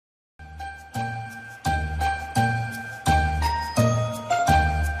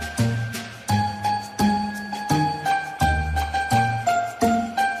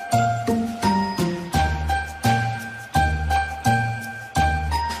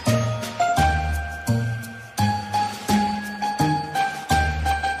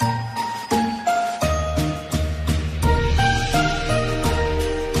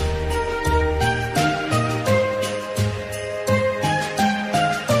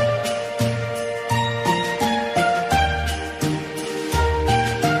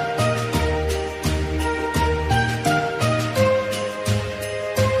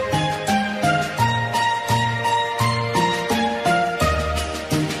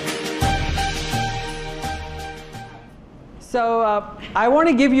So I want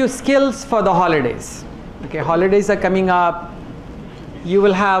to give you skills for the holidays. Okay, holidays are coming up. You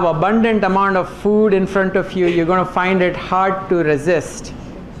will have abundant amount of food in front of you. You're going to find it hard to resist.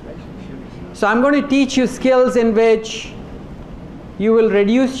 So I'm going to teach you skills in which you will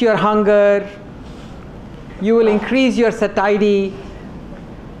reduce your hunger, you will increase your satiety,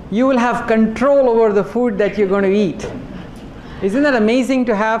 you will have control over the food that you're going to eat. Isn't that amazing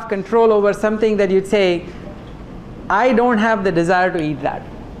to have control over something that you'd say, I don't have the desire to eat that.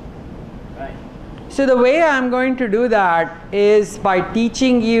 Right. So the way I'm going to do that is by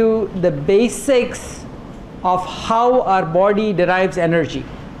teaching you the basics of how our body derives energy.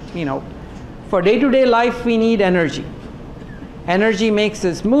 You know, for day-to-day life we need energy. Energy makes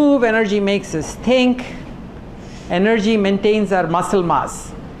us move, energy makes us think, energy maintains our muscle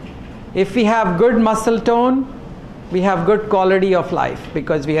mass. If we have good muscle tone, we have good quality of life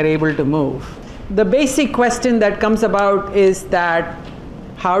because we are able to move. The basic question that comes about is that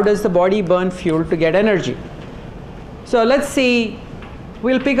how does the body burn fuel to get energy? So let's see,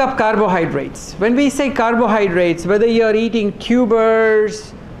 we'll pick up carbohydrates. When we say carbohydrates, whether you're eating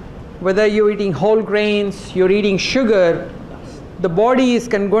tubers, whether you're eating whole grains, you're eating sugar, the body is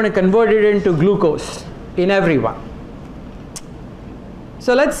going to convert it into glucose in everyone.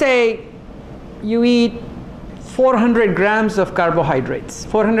 So let's say you eat 400 grams of carbohydrates.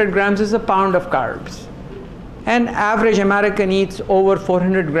 400 grams is a pound of carbs. An average American eats over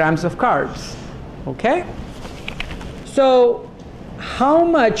 400 grams of carbs. Okay? So how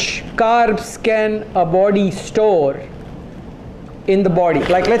much carbs can a body store in the body?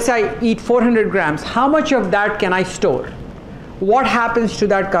 Like let's say I eat 400 grams. How much of that can I store? What happens to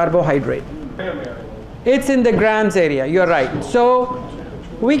that carbohydrate? It's in the grams area. You're right. So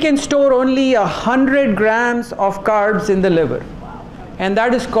we can store only 100 grams of carbs in the liver, and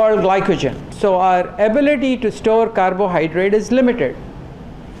that is called glycogen. So our ability to store carbohydrate is limited.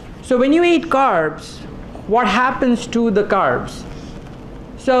 So when you eat carbs, what happens to the carbs?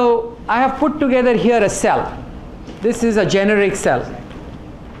 So I have put together here a cell. This is a generic cell.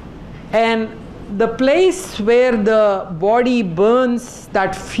 And the place where the body burns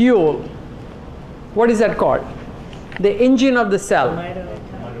that fuel, what is that called? The engine of the cell.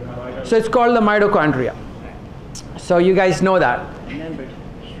 So it's called the mitochondria. So you guys know that.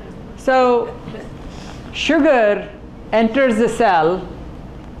 So sugar enters the cell,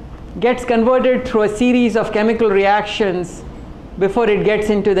 gets converted through a series of chemical reactions before it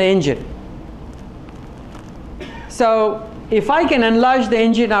gets into the engine. So if I can enlarge the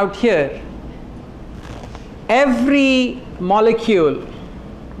engine out here, every molecule,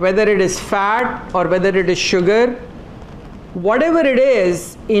 whether it is fat or whether it is sugar, whatever it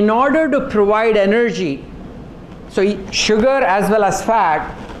is, in order to provide energy, so sugar as well as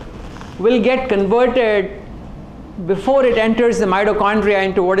fat will get converted before it enters the mitochondria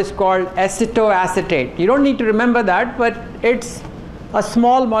into what is called acetoacetate. You don't need to remember that, but it's a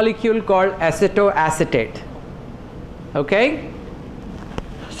small molecule called acetoacetate. Okay?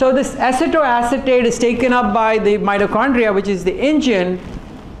 So this acetoacetate is taken up by the mitochondria, which is the engine,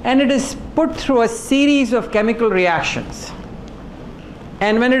 and it is put through a series of chemical reactions.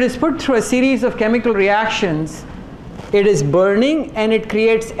 And when it is put through a series of chemical reactions, it is burning and it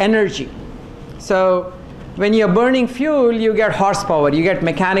creates energy. So when you're burning fuel, you get horsepower. You get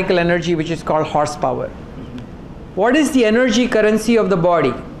mechanical energy, which is called horsepower. What is the energy currency of the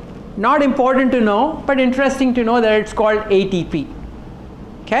body? Not important to know, but interesting to know that it's called ATP.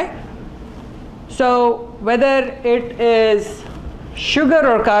 Okay? So whether it is sugar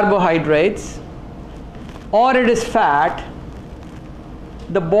or carbohydrates, or it is fat,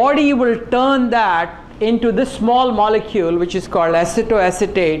 the body will turn that into this small molecule, which is called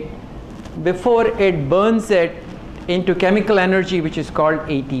acetoacetate, before it burns it into chemical energy, which is called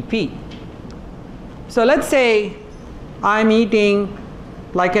ATP. So let's say I'm eating,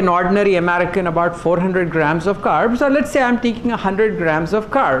 like an ordinary American, about 400 grams of carbs, or let's say I'm taking 100 grams of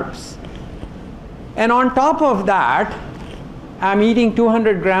carbs. And on top of that, I'm eating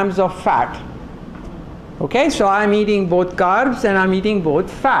 200 grams of fat. Okay, so I'm eating both carbs and I'm eating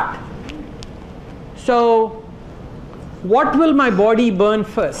both fat. So what will my body burn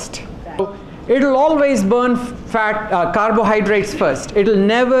first? It'll always burn carbohydrates first. It'll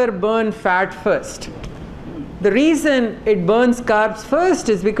never burn fat first. The reason it burns carbs first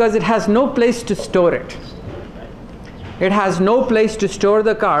is because it has no place to store it. It has no place to store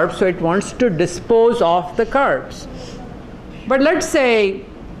the carbs, so it wants to dispose of the carbs. But let's say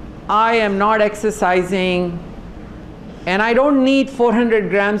I am not exercising and I don't need 400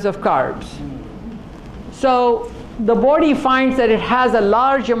 grams of carbs. So the body finds that it has a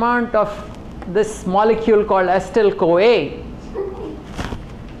large amount of this molecule called acetyl-CoA.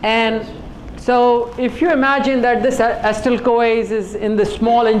 And so if you imagine that this acetyl-CoA is in the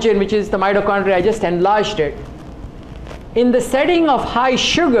small engine, which is the mitochondria, I just enlarged it. In the setting of high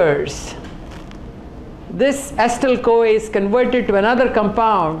sugars, this acetyl-CoA is converted to another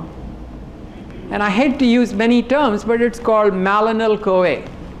compound, and I hate to use many terms, but it's called malonyl-CoA.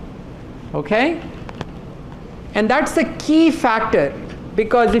 Okay? And that's the key factor,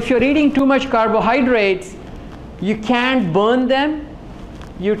 because if you're eating too much carbohydrates, you can't burn them.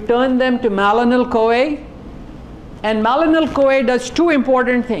 You turn them to malonyl-CoA, and malonyl-CoA does two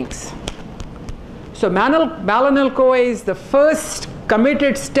important things. So malonyl-CoA is the first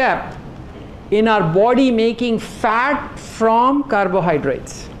committed step in our body making fat from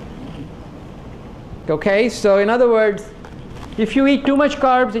carbohydrates. Okay, so in other words, if you eat too much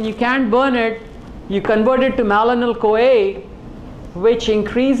carbs and you can't burn it, you convert it to malonyl-CoA, which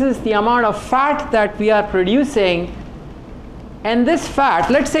increases the amount of fat that we are producing. And this fat,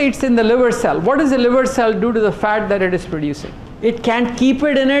 let's say it's in the liver cell. What does the liver cell do to the fat that it is producing? It can't keep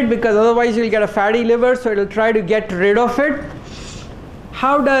it in it, because otherwise you'll get a fatty liver, so it'll try to get rid of it.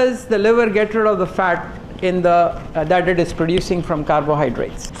 How does the liver get rid of the fat in the that it is producing from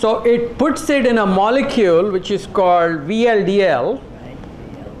carbohydrates? So it puts it in a molecule which is called VLDL,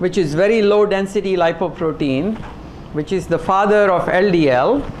 which is very low density lipoprotein, which is the father of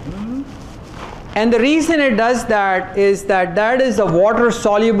LDL. And the reason it does that is that that is a water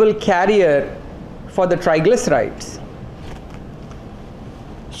soluble carrier for the triglycerides.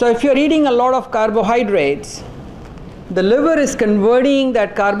 So if you're eating a lot of carbohydrates, the liver is converting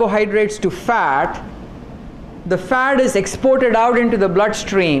that carbohydrates to fat. The fat is exported out into the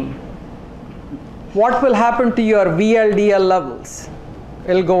bloodstream. What will happen to your VLDL levels?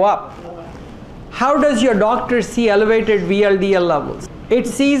 It'll go up. How does your doctor see elevated VLDL levels? It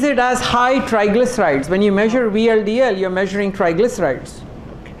sees it as high triglycerides. When you measure VLDL, you're measuring triglycerides.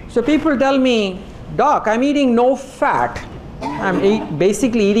 So people tell me, Doc, I'm eating no fat. I'm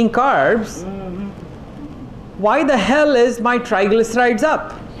basically eating carbs. Why the hell is my triglycerides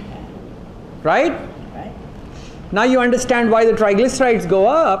up? Right? Now you understand why the triglycerides go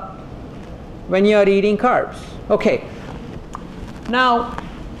up when you are eating carbs. Okay. Now,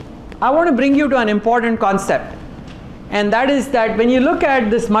 I want to bring you to an important concept. And that is that when you look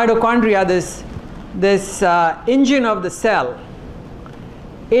at this mitochondria, this engine of the cell,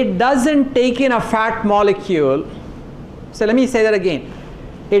 it doesn't take in a fat molecule. So let me say that again.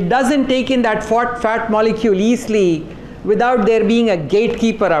 It doesn't take in that fat molecule easily without there being a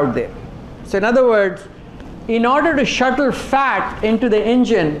gatekeeper out there. So in other words, in order to shuttle fat into the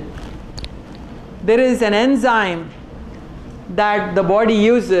engine, there is an enzyme that the body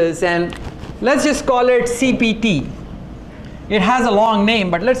uses, and let's just call it CPT. It has a long name,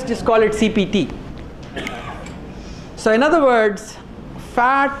 but let's just call it CPT. So in other words,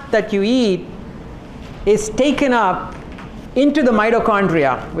 fat that you eat is taken up into the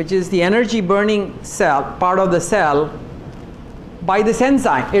mitochondria, which is the energy burning cell, part of the cell, by this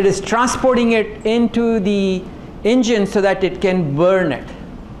enzyme. It is transporting it into the engine so that it can burn it.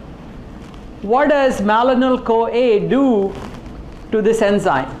 What does malonyl-CoA do to this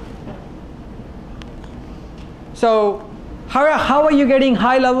enzyme? So how are you getting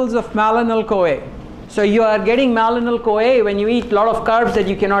high levels of malonyl-CoA? So you are getting malonyl-CoA when you eat a lot of carbs that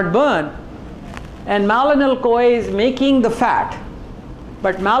you cannot burn. And malonyl-CoA is making the fat.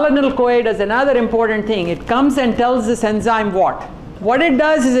 But malonyl-CoA does another important thing. It comes and tells this enzyme what? What it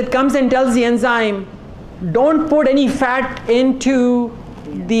does is it comes and tells the enzyme, don't put any fat into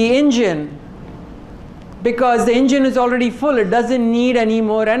the engine, because the engine is already full. It doesn't need any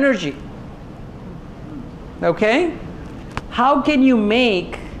more energy. Okay? How can you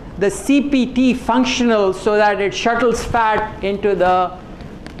make the CPT functional so that it shuttles fat into the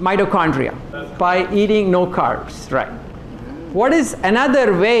mitochondria? By eating no carbs, right? What is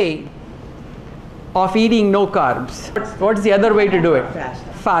another way of eating no carbs? What's the other way to do it?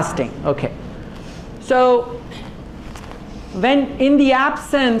 Fasting. Okay. So when in the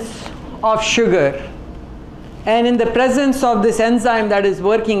absence of sugar and in the presence of this enzyme that is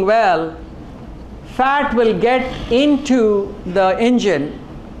working well, fat will get into the engine,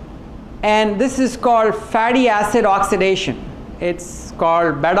 and this is called fatty acid oxidation. It's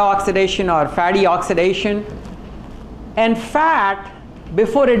called beta oxidation or fatty oxidation. And fat,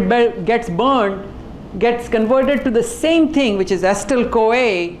 before it gets burned, gets converted to the same thing, which is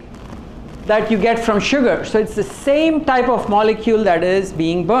acetyl-CoA, that you get from sugar. So it's the same type of molecule that is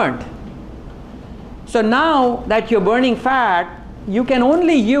being burned. So now that you're burning fat, you can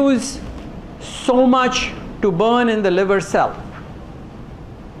only use so much to burn in the liver cell.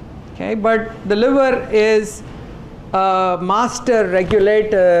 Okay, but the liver is a master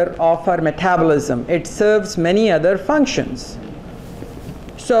regulator of our metabolism. It serves many other functions.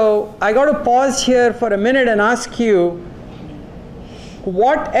 So I got to pause here for a minute and ask you,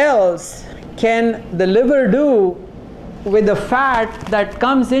 what else can the liver do with the fat that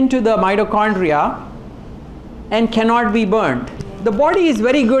comes into the mitochondria and cannot be burned? The body is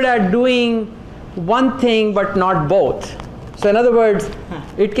very good at doing one thing but not both. So in other words,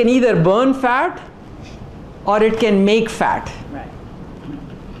 it can either burn fat or it can make fat. Right.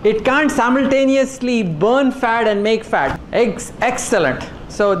 It can't simultaneously burn fat and make fat. Excellent.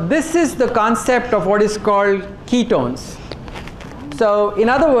 So this is the concept of what is called ketones. So in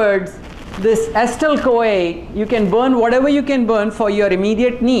other words, this acetyl-CoA, you can burn whatever you can burn for your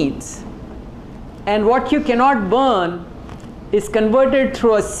immediate needs. And what you cannot burn is converted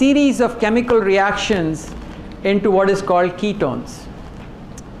through a series of chemical reactions into what is called ketones.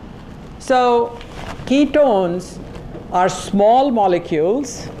 So ketones are small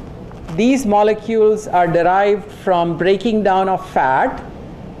molecules. These molecules are derived from breaking down of fat.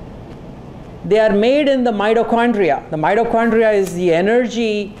 They are made in the mitochondria. The mitochondria is the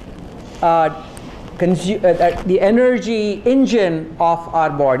energy engine of our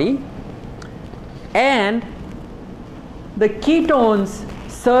body. And the ketones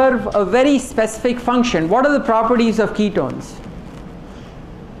serve a very specific function. What are the properties of ketones?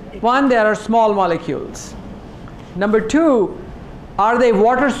 One, they are small molecules. Number two, are they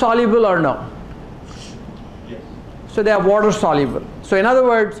water soluble or no? Yes. So they are water soluble. So in other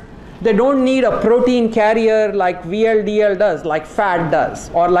words, they don't need a protein carrier like VLDL does, like fat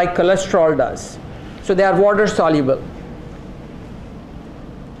does, or like cholesterol does. So they are water soluble.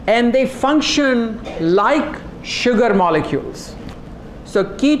 And they function like sugar molecules. So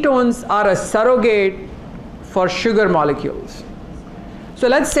ketones are a surrogate for sugar molecules. So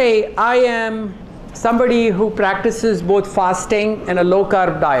let's say I am somebody who practices both fasting and a low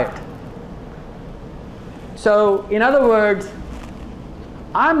carb diet. So in other words,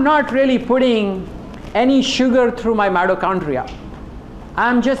 I'm not really putting any sugar through my mitochondria.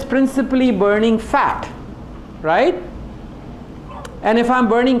 I'm just principally burning fat, right? And if I'm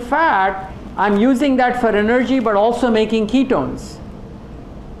burning fat, I'm using that for energy but also making ketones.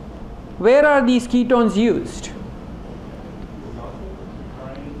 Where are these ketones used?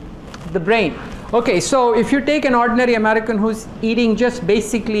 The brain. Okay, so if you take an ordinary American who's eating just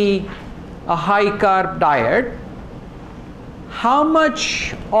basically a high carb diet, how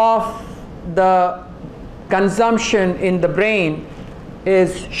much of the consumption in the brain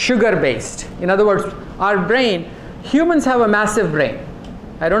is sugar based? In other words, our brain, humans have a massive brain.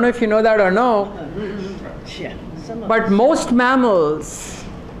 I don't know if you know that or no, Yeah. but most mammals,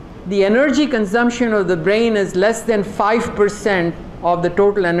 the energy consumption of the brain is less than 5% of the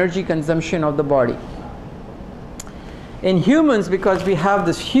total energy consumption of the body. In humans, because we have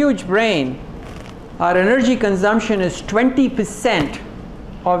this huge brain, our energy consumption is 20%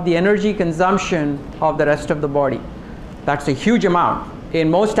 of the energy consumption of the rest of the body. That's a huge amount. In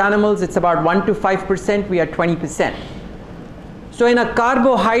most animals, it's about 1 to 5%, we are 20%. So in a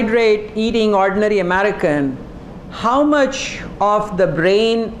carbohydrate eating ordinary American, how much of the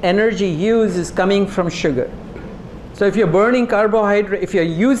brain energy use is coming from sugar? So if you're burning carbohydrate, if you're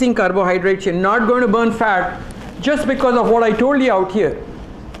using carbohydrates, you're not going to burn fat just because of what I told you out here.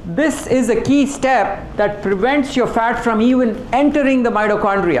 This is a key step that prevents your fat from even entering the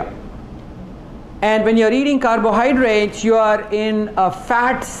mitochondria. And when you're eating carbohydrates, you are in a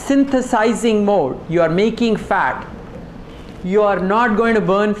fat synthesizing mode. You are making fat. You are not going to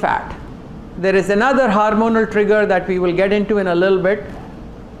burn fat. There is another hormonal trigger that we will get into in a little bit.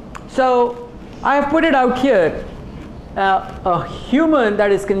 So I have put it out here. A human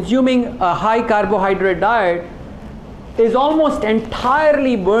that is consuming a high carbohydrate diet is almost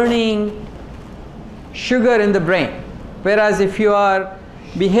entirely burning sugar in the brain. Whereas if you are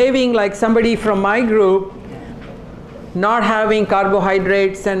behaving like somebody from my group, not having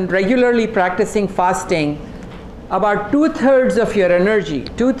carbohydrates and regularly practicing fasting, about 2/3 of your energy,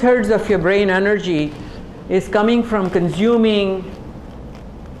 2/3 of your brain energy is coming from consuming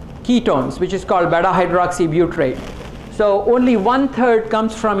ketones, which is called beta-hydroxybutyrate. So only 1/3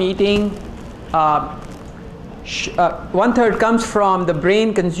 comes from eating, 1/3 comes from the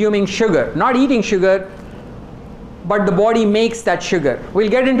brain consuming sugar, not eating sugar, but the body makes that sugar. We'll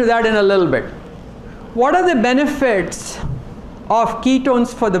get into that in a little bit. What are the benefits of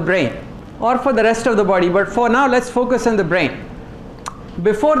ketones for the brain or for the rest of the body? But for now, let's focus on the brain.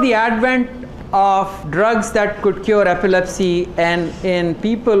 Before the advent of drugs that could cure epilepsy, and in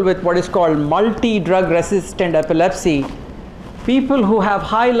people with what is called multi-drug resistant epilepsy, people who have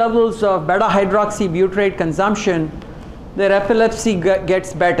high levels of beta hydroxybutyrate consumption, their epilepsy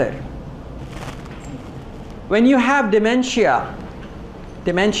gets better. When you have dementia,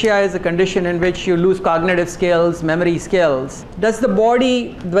 dementia is a condition in which you lose cognitive skills, memory skills. Does the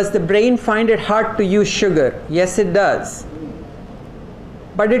brain find it hard to use sugar? Yes, it does.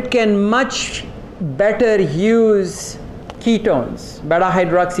 But it can much better use ketones, beta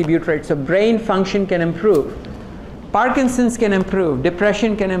hydroxybutyrate. So brain function can improve. Parkinson's can improve.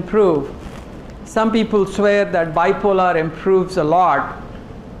 Depression can improve. Some people swear that bipolar improves a lot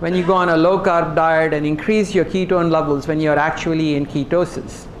when you go on a low carb diet and increase your ketone levels when you're actually in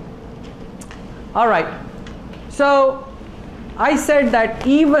ketosis. All right. So I said that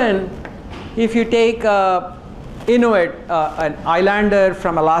even if you take Inuit, an islander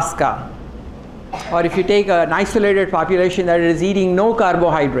from Alaska, or if you take an isolated population that is eating no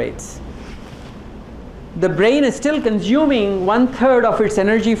carbohydrates, the brain is still consuming 1/3 of its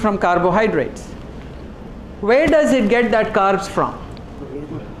energy from carbohydrates. Where does it get that carbs from?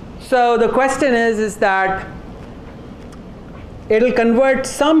 So the question is that it'll convert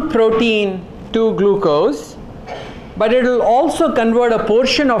some protein to glucose, but it'll also convert a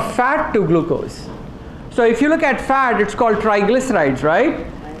portion of fat to glucose. So if you look at fat, it's called triglycerides, right?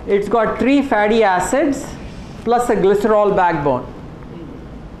 It's got 3 fatty acids plus a glycerol backbone.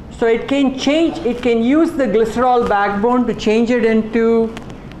 So it can use the glycerol backbone to change it into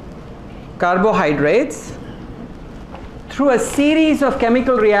carbohydrates. Through a series of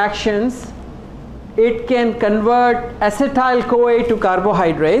chemical reactions, it can convert acetyl-CoA to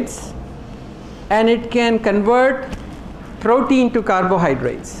carbohydrates, and it can convert protein to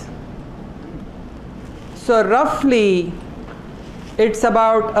carbohydrates. So roughly, it's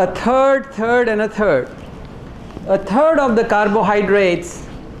about a third, and a third. A third of the carbohydrates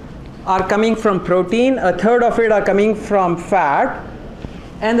are coming from protein, a third of it are coming from fat,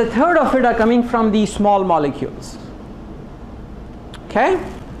 and a third of it are coming from these small molecules. Okay?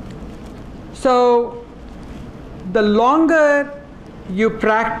 So the longer you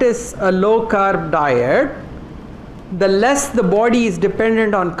practice a low carb diet, the less the body is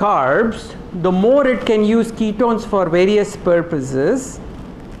dependent on carbs, the more it can use ketones for various purposes,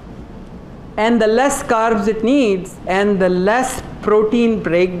 and the less carbs it needs, and the less protein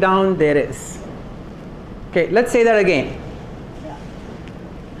breakdown there is. Okay, let's say that again.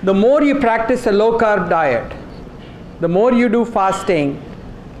 The more you practice a low carb diet, the more you do fasting,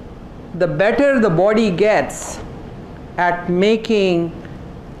 the better the body gets at making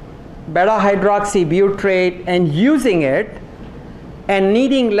beta hydroxybutyrate and using it, and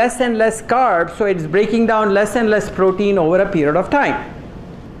needing less and less carbs, so it's breaking down less and less protein over a period of time.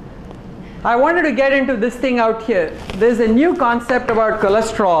 I wanted to get into this thing out here. There's a new concept about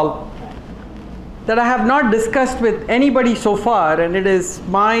cholesterol that I have not discussed with anybody so far, and it is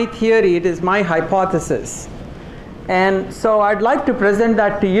my theory, it is my hypothesis. And so I'd like to present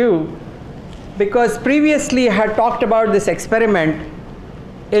that to you, because previously I had talked about this experiment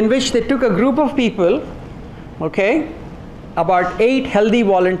in which they took a group of people, okay, about 8 healthy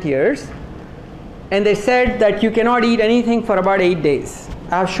volunteers, and they said that you cannot eat anything for about 8 days.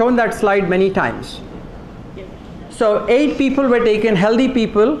 I have shown that slide many times. So 8 people were taken, healthy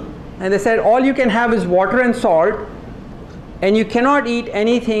people, and they said all you can have is water and salt, and you cannot eat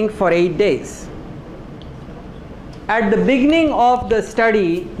anything for 8 days. At the beginning of the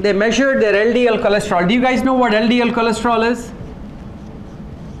study, they measured their LDL cholesterol. Do you guys know what LDL cholesterol is?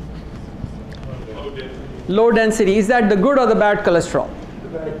 Low density. Is that the good or the bad cholesterol?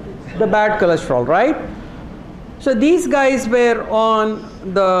 The bad cholesterol, right? So these guys were on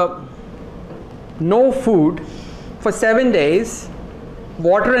the no food for 7 days,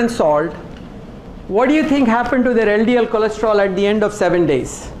 water and salt. What do you think happened to their LDL cholesterol at the end of 7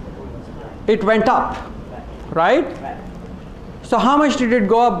 days? It went up, right? So how much did it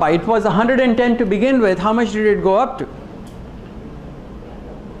go up by? It was 110 to begin with. How much did it go up to?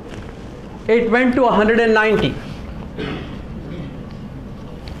 It went to 190.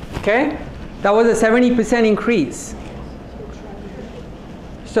 Okay? That was a 70% increase.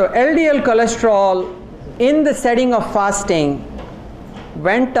 So LDL cholesterol in the setting of fasting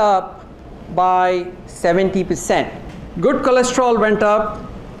went up by 70%. Good cholesterol went up,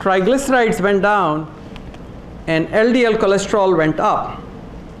 triglycerides went down, and LDL cholesterol went up.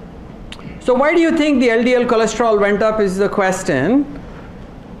 So why do you think the LDL cholesterol went up is the question.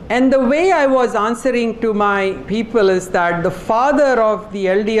 And the way I was answering to my people is that the father of the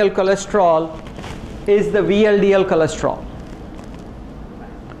LDL cholesterol is the VLDL cholesterol.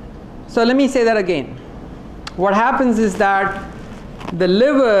 So let me say that again. What happens is that the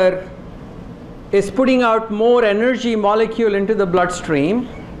liver is putting out more energy molecule into the bloodstream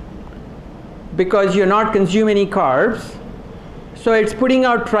because you're not consuming any carbs. So it's putting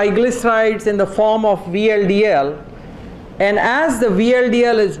out triglycerides in the form of VLDL. And as the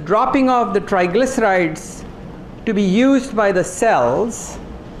VLDL is dropping off the triglycerides to be used by the cells,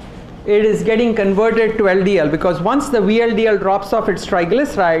 it is getting converted to LDL, because once the VLDL drops off its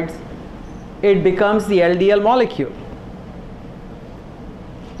triglycerides, it becomes the LDL molecule.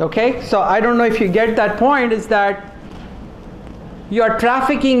 Okay, so I don't know if you get that point, is that you are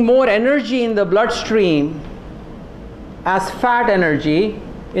trafficking more energy in the bloodstream as fat energy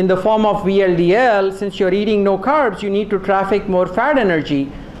in the form of VLDL. Since you're eating no carbs, you need to traffic more fat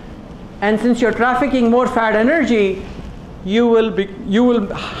energy. And since you're trafficking more fat energy, you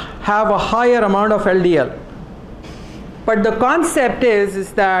will have a higher amount of LDL. But the concept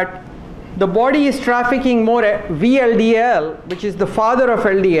is that the body is trafficking more VLDL, which is the father of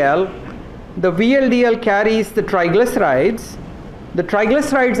LDL. The VLDL carries the triglycerides. The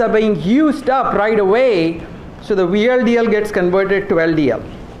triglycerides are being used up right away, so the VLDL gets converted to LDL.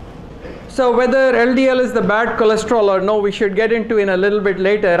 So whether LDL is the bad cholesterol or no, we should get into in a little bit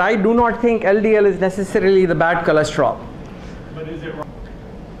later. I do not think LDL is necessarily the bad cholesterol. But is it wrong?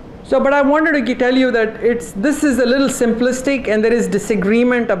 So, but I wanted to tell you that this is a little simplistic and there is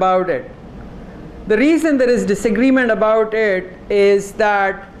disagreement about it. The reason there is disagreement about it is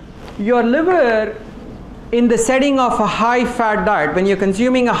that your liver, in the setting of a high fat diet, when you're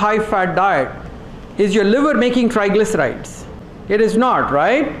consuming a high fat diet, is your liver making triglycerides? It is not,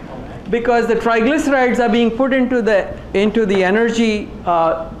 right? Because the triglycerides are being put into the energy,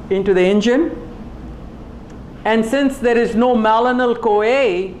 into the engine. And since there is no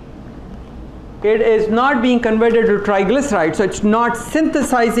malonyl-CoA, it is not being converted to triglycerides, so it's not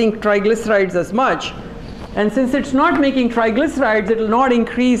synthesizing triglycerides as much. And since it's not making triglycerides, it will not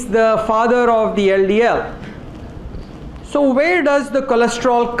increase the father of the LDL. So where does the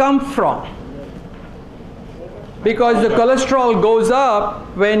cholesterol come from? Because the cholesterol goes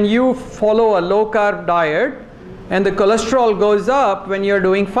up when you follow a low carb diet, and the cholesterol goes up when you're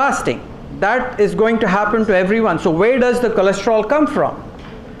doing fasting. That is going to happen to everyone. So where does the cholesterol come from?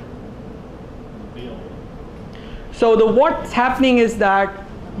 So what's happening is that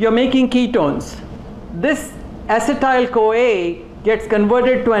you're making ketones. This acetyl-CoA gets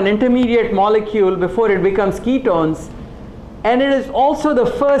converted to an intermediate molecule before it becomes ketones, and it is also the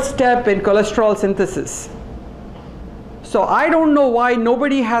first step in cholesterol synthesis. So I don't know why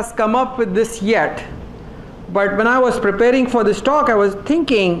nobody has come up with this yet, but when I was preparing for this talk, I was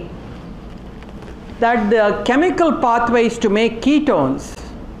thinking that the chemical pathways to make ketones,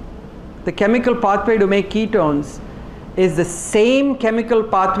 the chemical pathway to make ketones is the same chemical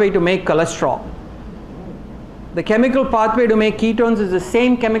pathway to make cholesterol. The chemical pathway to make ketones is the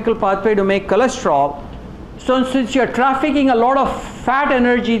same chemical pathway to make cholesterol. So since you're trafficking a lot of fat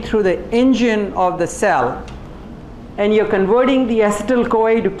energy through the engine of the cell, and you're converting the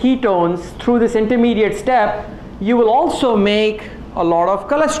acetyl-CoA to ketones through this intermediate step, you will also make a lot of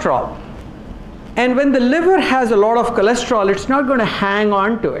cholesterol. And when the liver has a lot of cholesterol, it's not going to hang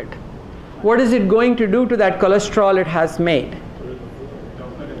on to it. What is it going to do to that cholesterol it has made?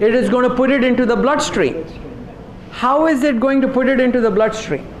 It is going to put it into the bloodstream. How is it going to put it into the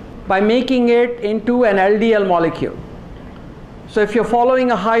bloodstream? By making it into an LDL molecule. So if you're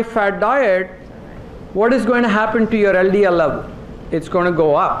following a high fat diet, what is going to happen to your LDL level? It's going to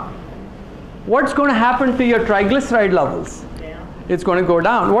go up. What's going to happen to your triglyceride levels? It's going to go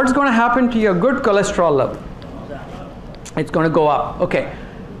down. What's going to happen to your good cholesterol level? It's going to go up. Okay.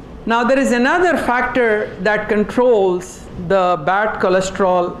 Now there is another factor that controls the bad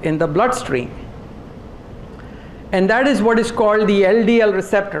cholesterol in the bloodstream, and that is what is called the LDL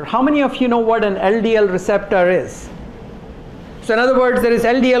receptor. How many of you know what an LDL receptor is? So in other words, there is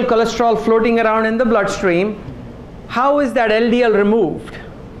LDL cholesterol floating around in the bloodstream. How is that LDL removed?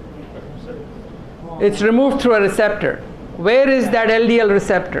 It's removed through a receptor. Where is that LDL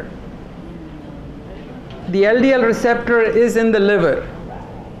receptor? The LDL receptor is in the liver.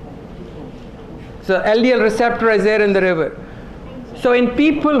 So LDL receptor is there in the liver. So in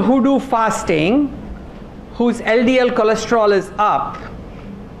people who do fasting, whose LDL cholesterol is up,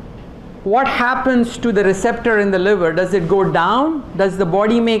 what happens to the receptor in the liver? Does it go down? Does the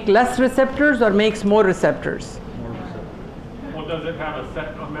body make less receptors or makes more receptors? More receptors. Well, does it have a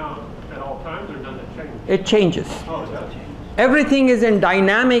set amount at all times, or does it change? It changes. Oh, it does. Everything is in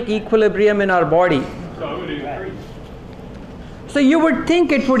dynamic equilibrium in our body. So it would increase. So you would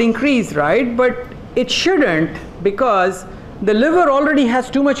think it would increase, right? But it shouldn't, because the liver already has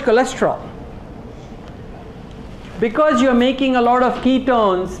too much cholesterol. because you're making a lot of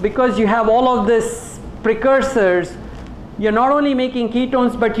ketones, because you have all of this precursors, you're not only making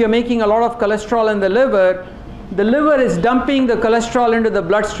ketones, but you're making a lot of cholesterol in the liver. The liver is dumping the cholesterol into the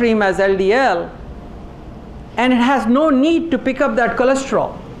bloodstream as LDL, and it has no need to pick up that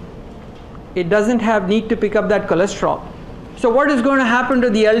cholesterol. It doesn't have need to pick up that cholesterol. So what is going to happen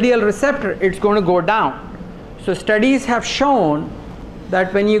to the LDL receptor? It's going to go down. So studies have shown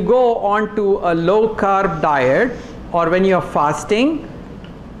that when you go onto a low carb diet or when you're fasting,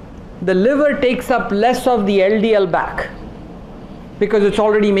 the liver takes up less of the LDL back because it's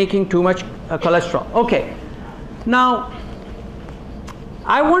already making too much cholesterol. Okay, now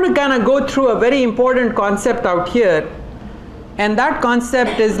I want to kind of go through a very important concept out here, and that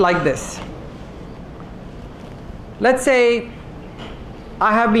concept is like this. Let's say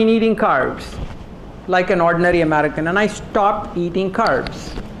I have been eating carbs like an ordinary American, and I stopped eating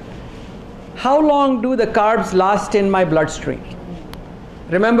carbs. How long do the carbs last in my bloodstream?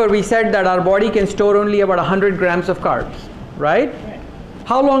 Remember, we said that our body can store only about 100 grams of carbs, right?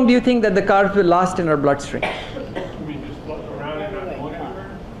 How long do you think that the carbs will last in our bloodstream?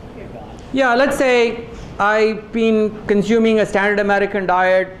 Yeah, let's say I've been consuming a standard American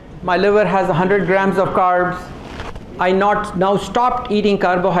diet. My liver has 100 grams of carbs. I now stopped eating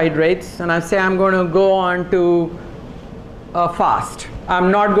carbohydrates, and I say I'm going to go on to a fast.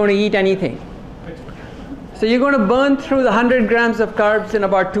 I'm not going to eat anything. So you're going to burn through the 100 grams of carbs in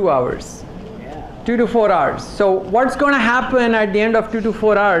about 2 hours, 2 to 4 hours. So what's going to happen at the end of 2 to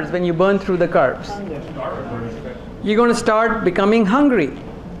 4 hours when you burn through the carbs? You're going to start becoming hungry.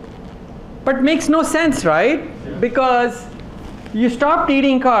 But makes no sense, right? Because you stopped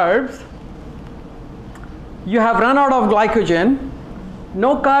eating carbs, you have run out of glycogen,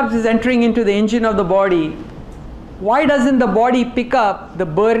 no carbs is entering into the engine of the body. Why doesn't the body pick up the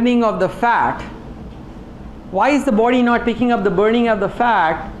burning of the fat? Why is the body not picking up the burning of the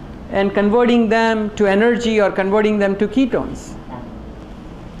fat and converting them to energy or converting them to ketones?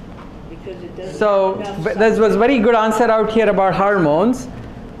 Because it doesn't So this was a very good answer out here about hormones.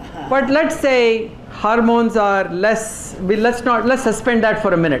 But let's say hormones are less, let's suspend that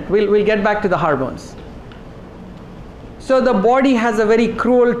for a minute. We'll get back to the hormones. So the body has a very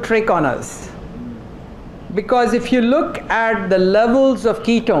cruel trick on us. Because if you look at the levels of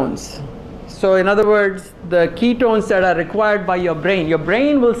ketones, so in other words, the ketones that are required by your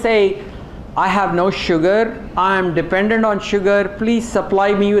brain will say, I have no sugar, I am dependent on sugar, please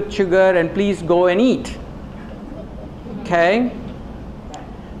supply me with sugar and please go and eat. Okay?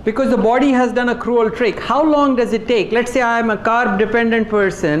 Because the body has done a cruel trick. How long does it take? Let's say I am a carb dependent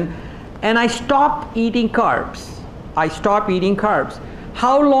person and I stop eating carbs. I stop eating carbs.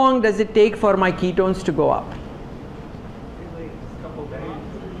 How long does it take for my ketones to go up?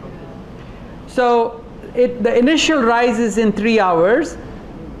 So the initial rise is in 3 hours,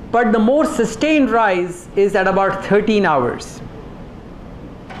 but the more sustained rise is at about 13 hours.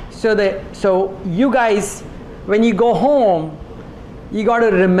 So you guys, when you go home, you got to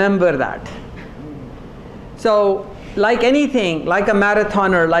remember that. So like anything, like a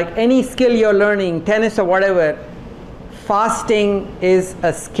marathoner, like any skill you're learning, tennis or whatever, fasting is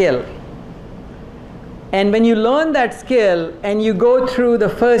a skill. And when you learn that skill and you go through the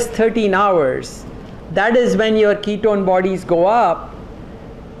first 13 hours, that is when your ketone bodies go up,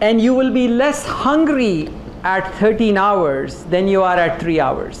 and you will be less hungry at 13 hours than you are at 3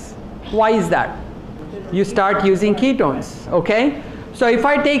 hours. Why is that? You start using ketones, okay? So if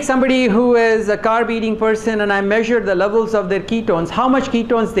I take somebody who is a carb eating person and I measure the levels of their ketones, how much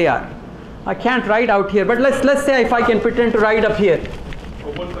ketones they are? I can't write out here, but let's say if I can pretend to write up here.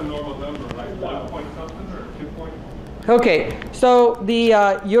 Well, what's the normal number, like 1 point something or 2 point? Okay, so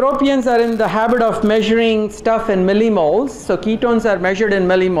the Europeans are in the habit of measuring stuff in millimoles. So ketones are measured in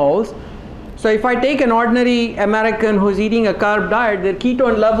millimoles. So if I take an ordinary American who's eating a carb diet, their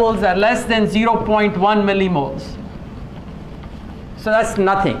ketone levels are less than 0.1 millimoles. So that's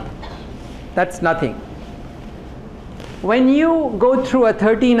nothing. That's nothing. When you go through a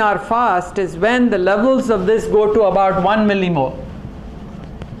 13-hour fast is when the levels of this go to about 1 millimole.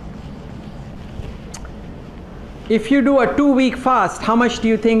 If you do a 2-week fast, how much do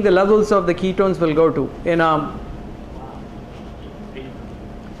you think the levels of the ketones will go to?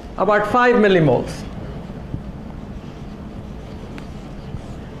 About 5 millimoles.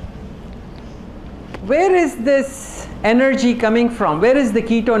 Where is this energy coming from? Where is the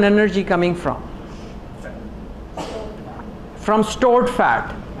ketone energy coming from? From stored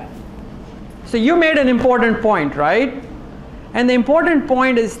fat. So you made an important point, right? And the important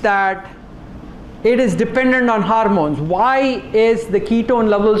point is that It is dependent on hormones. Why is the ketone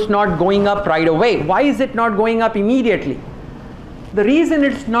levels not going up right away? Why is it not going up immediately? The reason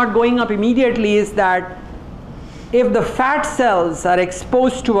it's not going up immediately is that if the fat cells are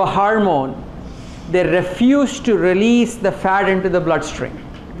exposed to a hormone, they refuse to release the fat into the bloodstream.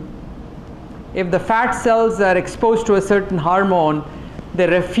 If the fat cells are exposed to a certain hormone, they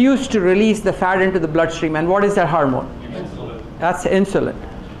refuse to release the fat into the bloodstream. And what is that hormone? Insulin. That's insulin.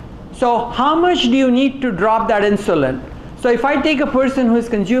 So how much do you need to drop that insulin? So if I take a person who is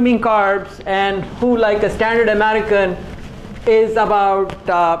consuming carbs and who, like a standard American, is about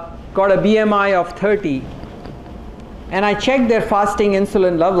got a BMI of 30, and I check their fasting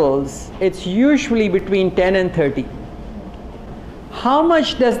insulin levels, it's usually between 10 and 30. How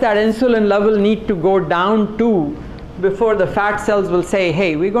much does that insulin level need to go down to before the fat cells will say,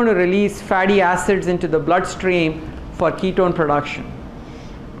 hey, we're going to release fatty acids into the bloodstream for ketone production?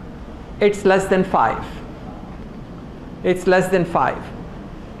 It's less than 5. It's less than 5.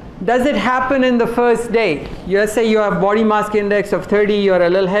 Does it happen in the first day? Let's say you have body mass index of 30, you're a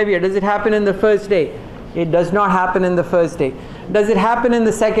little heavier. Does it happen in the first day? It does not happen in the first day. Does it happen in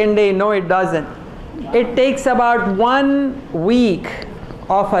the second day? No, it doesn't. It takes about 1 week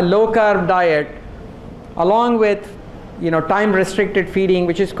of a low carb diet along with time restricted feeding,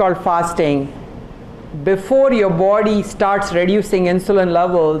 which is called fasting, before your body starts reducing insulin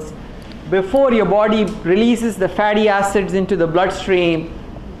levels, before your body releases the fatty acids into the bloodstream,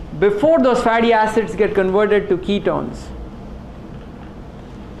 before those fatty acids get converted to ketones.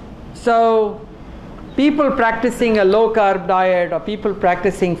 So people practicing a low carb diet or people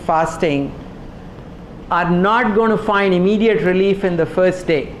practicing fasting are not going to find immediate relief in the first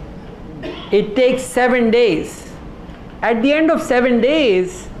day. It takes 7 days. At the end of 7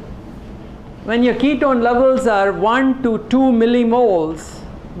 days, when your ketone levels are 1 to 2 millimoles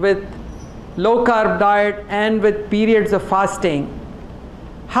with low carb diet and with periods of fasting,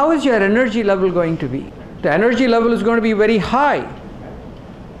 how is your energy level going to be? The energy level is going to be very high.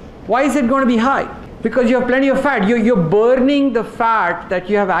 Why is it going to be high? Because you have plenty of fat. You're burning the fat that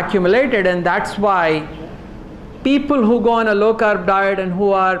you have accumulated, and that's why people who go on a low carb diet and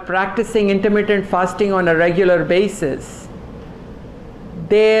who are practicing intermittent fasting on a regular basis,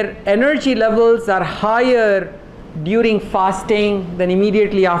 their energy levels are higher during fasting than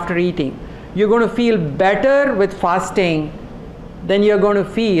immediately after eating. You're going to feel better with fasting than you're going to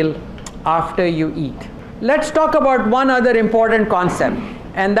feel after you eat. Let's talk about one other important concept,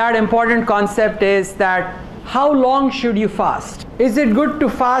 and that important concept is that how long should you fast? Is it good to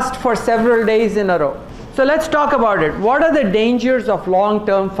fast for several days in a row? So let's talk about it. What are the dangers of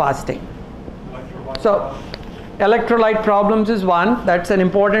long-term fasting? So electrolyte problems is one. That's an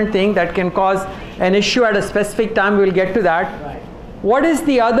important thing that can cause an issue at a specific time. We'll get to that. Right. What is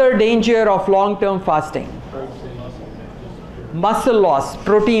the other danger of long-term fasting? Muscle loss,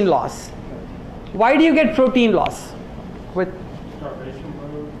 protein loss. Why do you get protein loss? With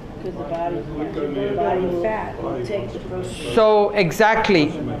because the body fat will take the protein. So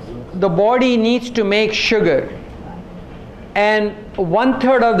exactly, the body needs to make sugar, and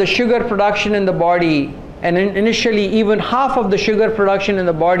 1/3 of the sugar production in the body, and initially even half of the sugar production in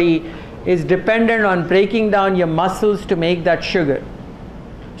the body, is dependent on breaking down your muscles to make that sugar.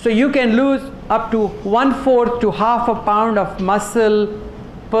 So you can lose up to 1/4 to half a pound of muscle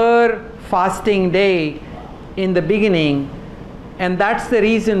per fasting day in the beginning, and that's the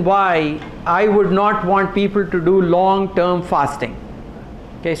reason why I would not want people to do long-term fasting.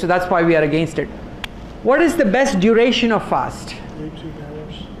 Okay, so that's why we are against it. What is the best duration of fast? 18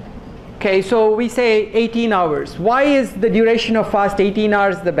 hours. Okay, so we say 18 hours. Why is the duration of fast 18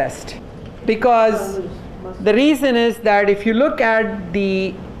 hours the best? Because the reason is that if you look at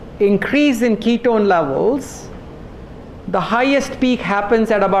the increase in ketone levels, the highest peak happens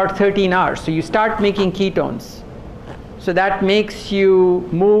at about 13 hours. So you start making ketones. So that makes you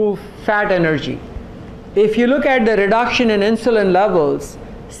move fat energy. If you look at the reduction in insulin levels,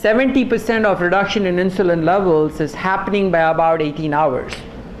 70% of reduction in insulin levels is happening by about 18 hours.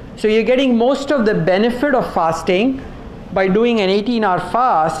 So you're getting most of the benefit of fasting by doing an 18-hour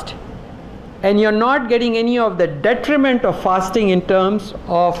fast, and you're not getting any of the detriment of fasting in terms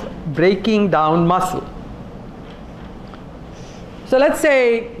of breaking down muscle. So let's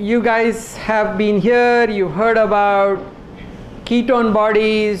say you guys have been here, you've heard about ketone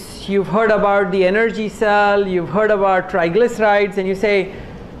bodies, you've heard about the energy cell, you've heard about triglycerides, and you say,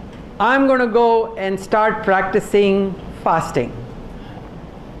 I'm going to go and start practicing fasting.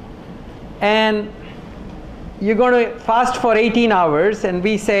 And you're going to fast for 18 hours, and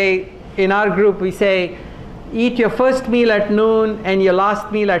we say, in our group, we say, eat your first meal at noon and your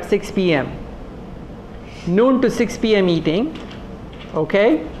last meal at 6 p.m. noon to 6 p.m. eating,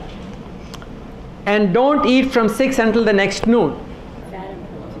 okay? And don't eat from 6 until the next noon. Fat and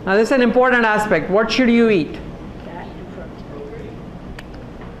protein. Now this is an important aspect. What should you eat? Fat and protein.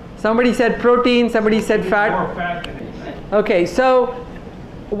 Somebody said protein, somebody said fat. More fat than it. Okay, so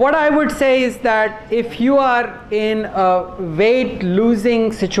what I would say is that if you are in a weight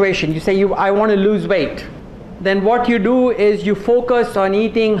losing situation, you say I want to lose weight, then what you do is you focus on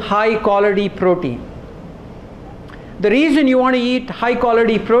eating high quality protein. The reason you want to eat high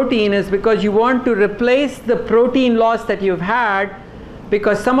quality protein is because you want to replace the protein loss that you've had,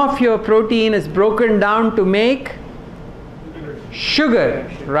 because some of your protein is broken down to make sugar,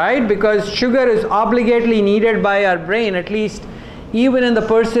 right? Because sugar is obligately needed by our brain, at least even in the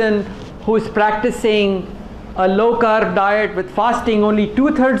person who is practicing a low carb diet with fasting. Only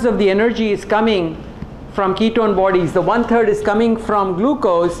 2/3 of the energy is coming from ketone bodies. The 1/3 is coming from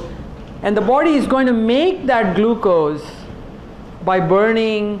glucose, and the body is going to make that glucose by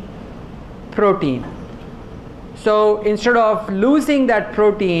burning protein. So instead of losing that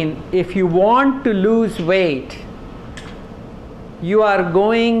protein, if you want to lose weight, you are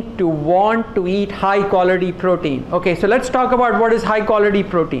going to want to eat high quality protein. Okay, so let's talk about what is high quality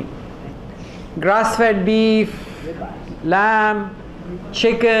protein. Grass-fed beef, lamb,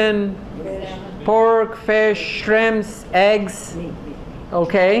 chicken, pork, fish, shrimps, eggs.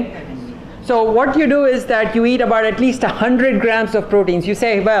 Okay, so what you do is that you eat about at least 100 grams of proteins. You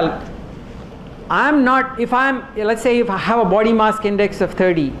say, well, let's say if I have a body mass index of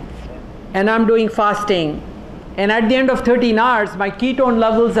 30 and I'm doing fasting, and at the end of 13 hours my ketone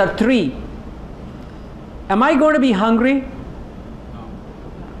levels are 3, am I going to be hungry?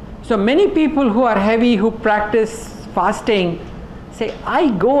 So many people who are heavy, who practice fasting, say, I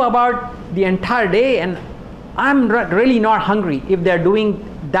go about the entire day and I'm really not hungry. If they're doing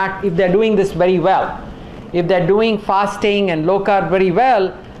that, if they're doing this very well, if they're doing fasting and low carb very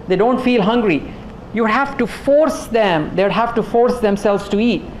well, they don't feel hungry. You have to force them, they would have to force themselves to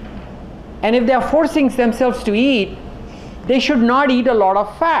eat. And if they are forcing themselves to eat, they should not eat a lot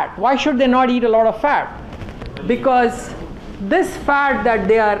of fat. Why should they not eat a lot of fat? Because this fat that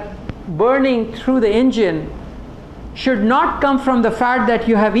they are burning through the engine should not come from the fat that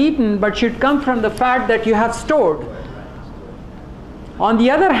you have eaten, but should come from the fat that you have stored. On the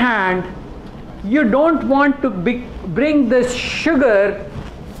other hand, you don't want to bring this sugar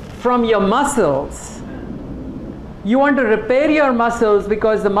from your muscles. You want to repair your muscles,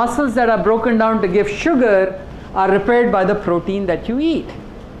 because the muscles that are broken down to give sugar are repaired by the protein that you eat.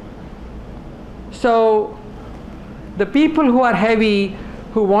 So the people who are heavy,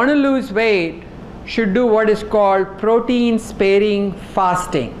 who want to lose weight, should do what is called protein sparing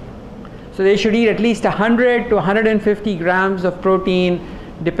fasting. So they should eat at least 100 to 150 grams of protein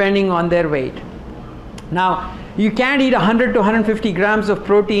depending on their weight. Now, you can't eat 100 to 150 grams of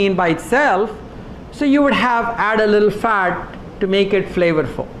protein by itself, so you would add a little fat to make it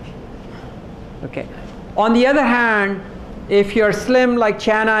flavorful. Okay. On the other hand, if you're slim like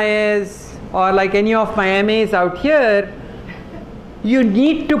Chana is, or like any of my MAs out here, you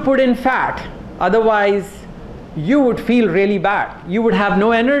need to put in fat. Otherwise, you would feel really bad. You would have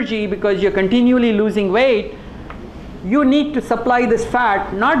no energy because you're continually losing weight. You need to supply this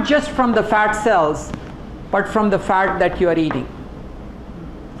fat not just from the fat cells, but from the fat that you are eating.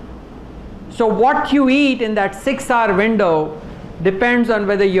 So what you eat in that 6-hour window depends on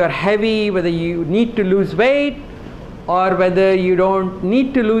whether you are heavy, whether you need to lose weight, or whether you don't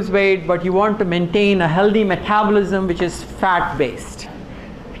need to lose weight, but you want to maintain a healthy metabolism which is fat based.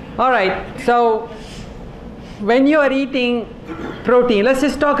 All right, so when you are eating protein, let's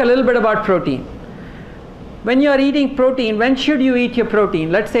just talk a little bit about protein. When you are eating protein, when should you eat your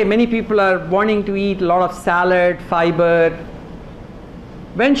protein? Let's say many people are wanting to eat a lot of salad, fiber.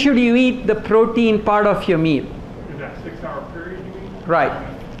 When should you eat the protein part of your meal? In that 6-hour period, you mean? Right.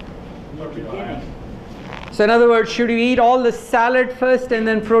 So in other words, should you eat all the salad first and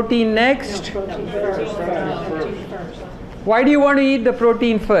then protein next? Protein first. Why do you want to eat the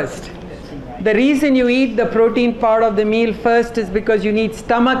protein first? The reason you eat the protein part of the meal first is because you need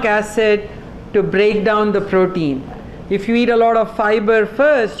stomach acid to break down the protein. If you eat a lot of fiber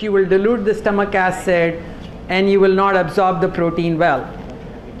first, you will dilute the stomach acid and you will not absorb the protein well.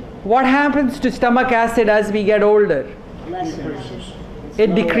 What happens to stomach acid as we get older?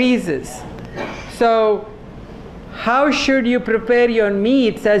 It decreases. So how should you prepare your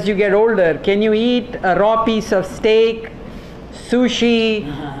meats as you get older? Can you eat a raw piece of steak, sushi,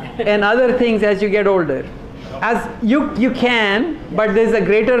 and other things as you get older? As you can, but there's a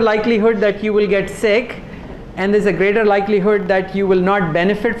greater likelihood that you will get sick and there's a greater likelihood that you will not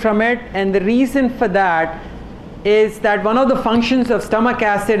benefit from it. And the reason for that is that one of the functions of stomach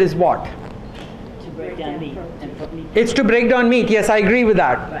acid is what? To break down meat and put meat. It's to break down meat. Yes, I agree with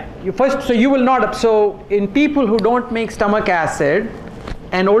that. Right. So you will not. So in people who don't make stomach acid,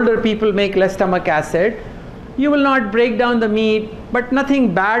 and older people make less stomach acid, you will not break down the meat, but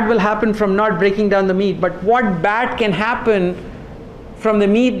nothing bad will happen from not breaking down the meat. But what bad can happen from the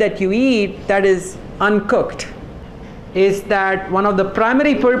meat that you eat that is uncooked is that one of the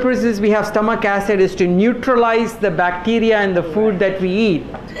primary purposes we have stomach acid is to neutralize the bacteria in the food that we eat.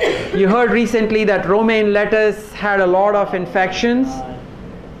 You heard recently that romaine lettuce had a lot of infections,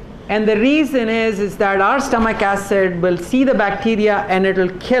 and the reason is that our stomach acid will see the bacteria and it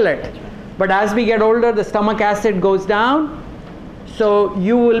will kill it. But as we get older, the stomach acid goes down, so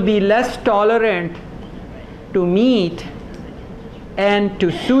you will be less tolerant to meat and to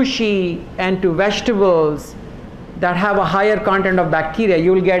sushi and to vegetables that have a higher content of bacteria.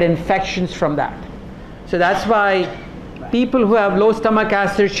 You will get infections from that. So that's why people who have low stomach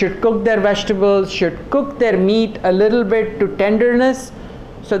acid should cook their vegetables, should cook their meat a little bit to tenderness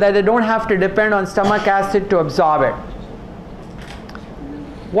so that they don't have to depend on stomach acid to absorb it.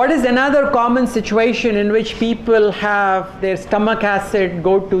 What is another common situation in which people have their stomach acid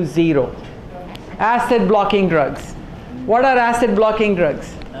go to zero? Acid blocking drugs. What are acid blocking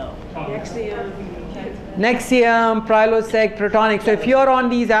drugs? Nexium, Prilosec, Protonic. So if you're on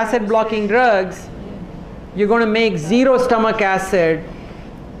these acid blocking drugs, you're going to make zero stomach acid.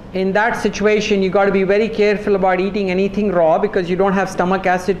 In that situation, you got to be very careful about eating anything raw because you don't have stomach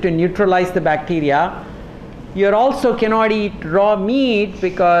acid to neutralize the bacteria. You also cannot eat raw meat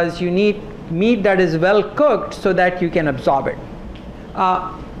because you need meat that is well cooked so that you can absorb it.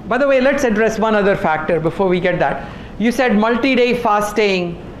 By the way, let's address one other factor before we get that. You said multi-day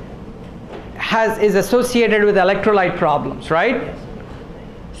fasting is associated with electrolyte problems, right?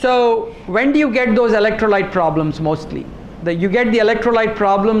 So when do you get those electrolyte problems mostly? You get the electrolyte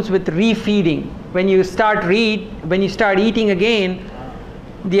problems with refeeding. When you start eating again,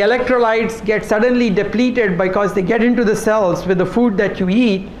 the electrolytes get suddenly depleted because they get into the cells with the food that you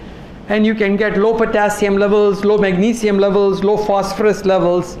eat, and you can get low potassium levels, low magnesium levels, low phosphorus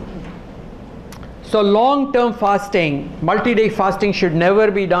levels. So long-term fasting, multi-day fasting should never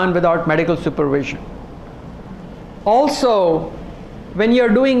be done without medical supervision. Also, when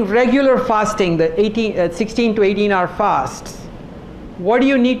you're doing regular fasting, the 16 to 18 hour fasts, what do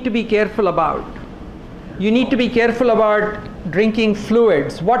you need to be careful about? You need to be careful about drinking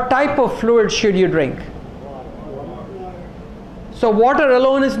fluids. What type of fluids should you drink? So water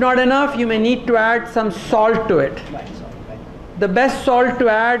alone is not enough. You may need to add some salt to it. The best salt to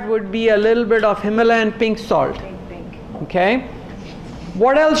add would be a little bit of Himalayan pink salt. Okay?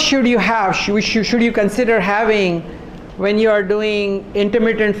 What else should you have? Should you consider having when you are doing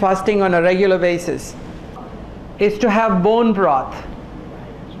intermittent fasting on a regular basis? Is to have bone broth.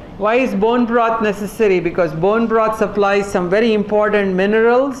 Why is bone broth necessary? Because bone broth supplies some very important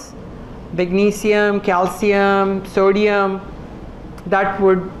minerals, magnesium, calcium, sodium, that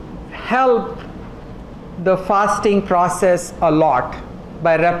would help the fasting process a lot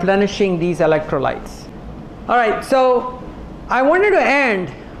by replenishing these electrolytes. All right, so I wanted to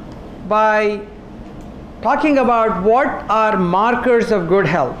end by talking about what are markers of good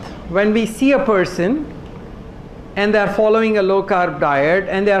health. When we see a person and they are following a low carb diet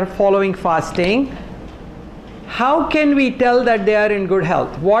and they are following fasting, how can we tell that they are in good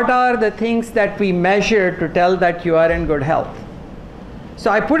health? What are the things that we measure to tell that you are in good health? So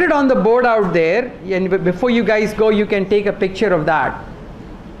I put it on the board out there, and before you guys go, you can take a picture of that.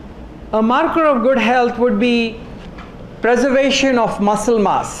 A marker of good health would be preservation of muscle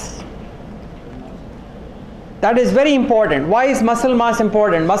mass. That is very important. Why is muscle mass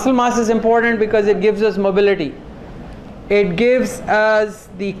important? Muscle mass is important because it gives us mobility. It gives us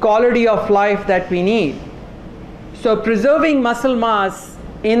the quality of life that we need. So preserving muscle mass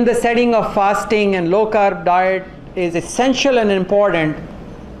in the setting of fasting and low carb diet is essential and important,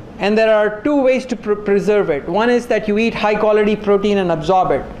 and there are two ways to preserve it. One is that you eat high quality protein and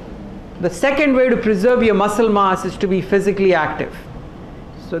absorb it. The second way to preserve your muscle mass is to be physically active.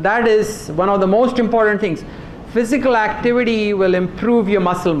 So that is one of the most important things. Physical activity will improve your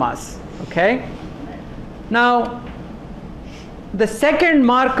muscle mass. Okay? Now, the second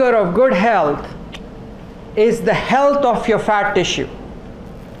marker of good health is the health of your fat tissue.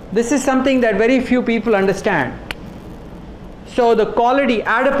 This is something that very few people understand. So the quality,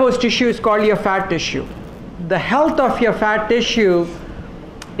 adipose tissue is called your fat tissue. The health of your fat tissue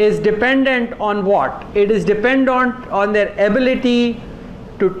is dependent on what? It is dependent on their ability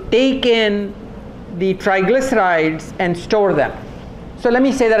to take in the triglycerides and store them. So let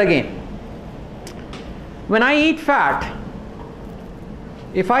me say that again. When I eat fat,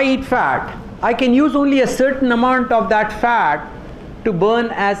 if I eat fat, I can use only a certain amount of that fat to burn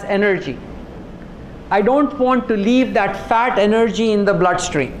as energy. I don't want to leave that fat energy in the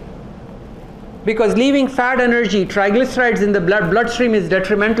bloodstream, because leaving fat energy, triglycerides in the bloodstream is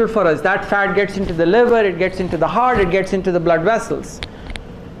detrimental for us. That fat gets into the liver, it gets into the heart, it gets into the blood vessels.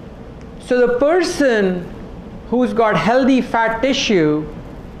 So the person who's got healthy fat tissue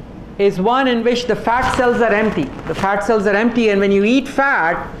is one in which the fat cells are empty. The fat cells are empty, and when you eat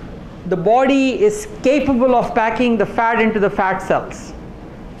fat, the body is capable of packing the fat into the fat cells.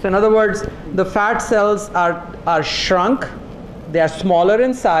 So in other words, the fat cells are shrunk, they are smaller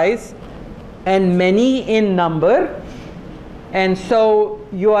in size and many in number, and so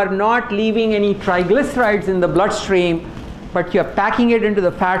you are not leaving any triglycerides in the bloodstream, but you are packing it into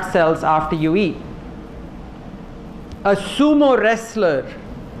the fat cells after you eat. A sumo wrestler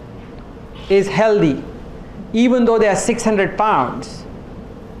is healthy even though they are 600 pounds,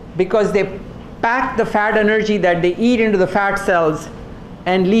 because they pack the fat energy that they eat into the fat cells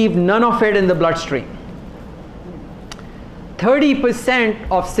and leave none of it in the bloodstream.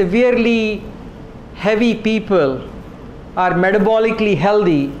 30% of severely heavy people are metabolically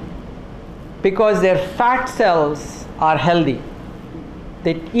healthy because their fat cells are healthy.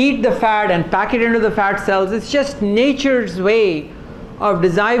 They eat the fat and pack it into the fat cells. It's just nature's way of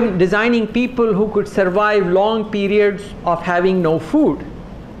designing people who could survive long periods of having no food.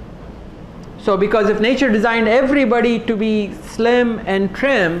 So because if nature designed everybody to be slim and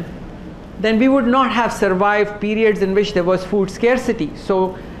trim, then we would not have survived periods in which there was food scarcity.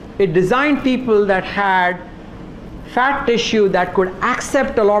 So it designed people that had fat tissue that could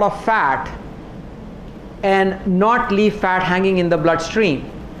accept a lot of fat and not leave fat hanging in the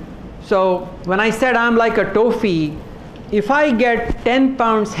bloodstream. So when I said I'm like a toffee, if I get 10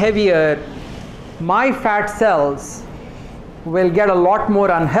 pounds heavier, my fat cells will get a lot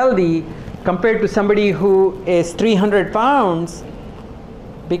more unhealthy compared to somebody who is 300 pounds,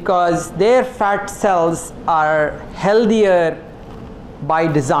 because their fat cells are healthier by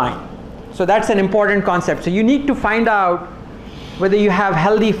design. So that's an important concept. So you need to find out whether you have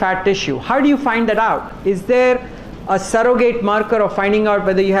healthy fat tissue. How do you find that out? Is there a surrogate marker of finding out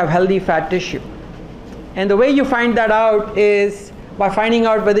whether you have healthy fat tissue? And the way you find that out is by finding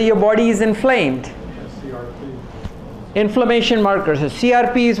out whether your body is inflamed. Inflammation markers. So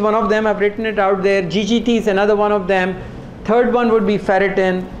CRP is one of them, I've written it out there. GGT is another one of them. Third one would be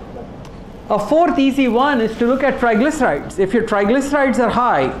ferritin. A fourth easy one is to look at triglycerides. If your triglycerides are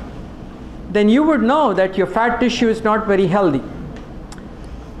high, then you would know that your fat tissue is not very healthy.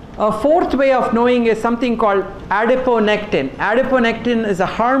 A fourth way of knowing is something called adiponectin. Adiponectin is a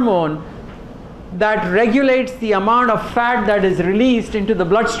hormone that regulates the amount of fat that is released into the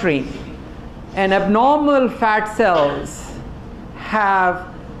bloodstream. And abnormal fat cells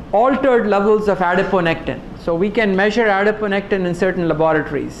have altered levels of adiponectin. So we can measure adiponectin in certain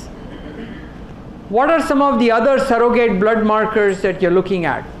laboratories. What are some of the other surrogate blood markers that you're looking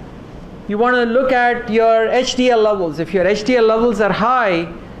at? You want to look at your HDL levels. If your HDL levels are high,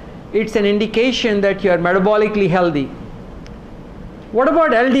 it's an indication that you're metabolically healthy. What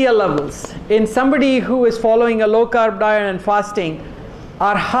about LDL levels? In somebody who is following a low carb diet and fasting,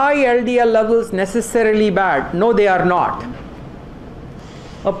 are high LDL levels necessarily bad? No, they are not.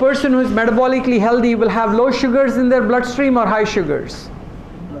 A person who is metabolically healthy will have low sugars in their bloodstream or high sugars?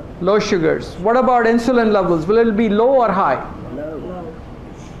 Low sugars. What about insulin levels? Will it be low or high? Low.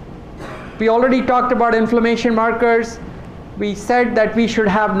 We already talked about inflammation markers. We said that we should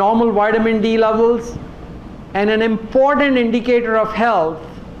have normal vitamin D levels. And an important indicator of health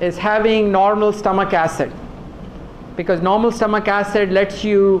is having normal stomach acid. Because normal stomach acid lets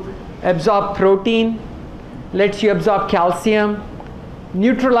you absorb protein, lets you absorb calcium,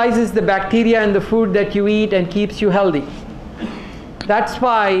 neutralizes the bacteria in the food that you eat and keeps you healthy. That's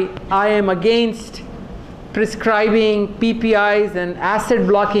why I am against prescribing PPIs and acid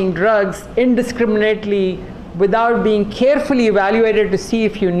blocking drugs indiscriminately without being carefully evaluated to see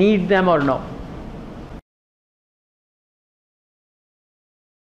if you need them or no.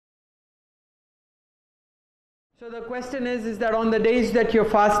 So the question is that on the days that you're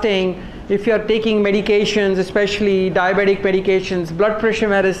fasting, if you're taking medications, especially diabetic medications, blood pressure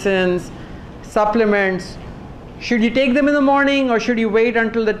medicines, supplements, should you take them in the morning or should you wait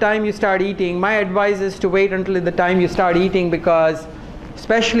until the time you start eating? My advice is to wait until the time you start eating, because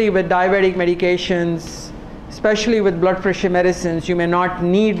especially with diabetic medications, especially with blood pressure medicines, you may not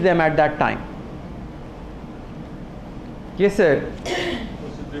need them at that time. Yes, sir?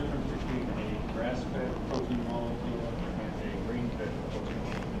 What's the difference between a grass-fed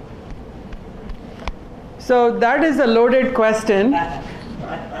So that is a loaded question.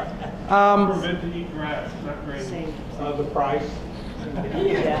 Forbid to eat grass, not grain. The price.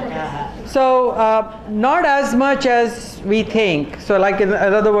 So not as much as we think. So like in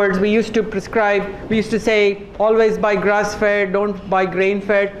other words, we used to say always buy grass-fed, don't buy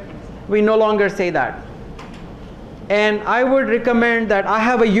grain-fed. We no longer say that. And I would recommend that I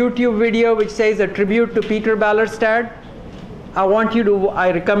have a YouTube video which says a tribute to Peter Ballerstad.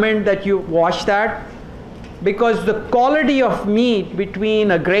 I recommend that you watch that, because the quality of meat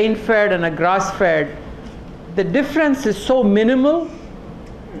between a grain-fed and a grass-fed, the difference is so minimal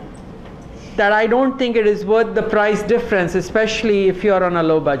that I don't think it is worth the price difference, especially if you're on a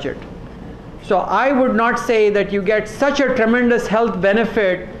low budget. So I would not say that you get such a tremendous health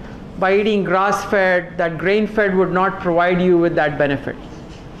benefit by eating grass-fed that grain-fed would not provide you with that benefit.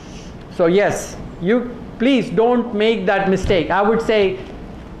 So yes, you please don't make that mistake. I would say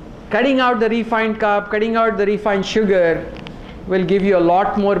cutting out the refined carb, cutting out the refined sugar will give you a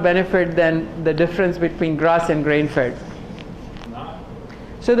lot more benefit than the difference between grass and grain-fed.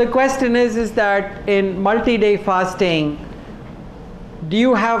 So the question is that in multi-day fasting, will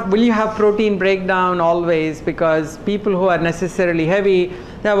you have protein breakdown always? Because people who are necessarily heavy,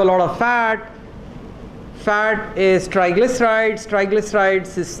 they have a lot of fat. Fat is triglycerides.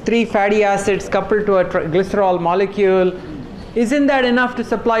 Triglycerides is 3 fatty acids coupled to a glycerol molecule. Isn't that enough to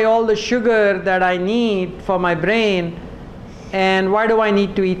supply all the sugar that I need for my brain? And why do I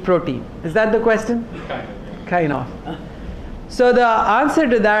need to eat protein? Is that the question? Kind of. So the answer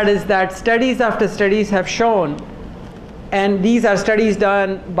to that is that studies after studies have shown, and these are studies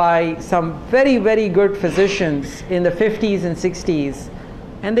done by some very, very good physicians in the 50s and 60s,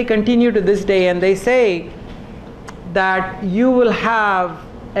 and they continue to this day, and they say that you will have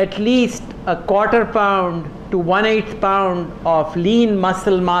at least a 1/4 pound to 1/8 pound of lean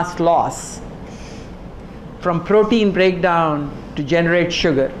muscle mass loss from protein breakdown to generate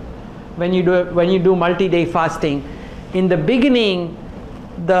sugar when you do multi-day fasting. In the beginning,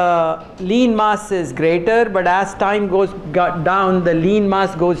 the lean mass is greater, but as time goes down, the lean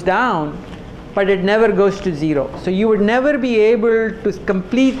mass goes down, but it never goes to zero. So you would never be able to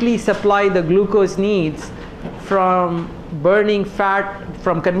completely supply the glucose needs from burning fat,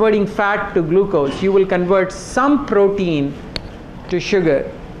 from converting fat to glucose. You will convert some protein to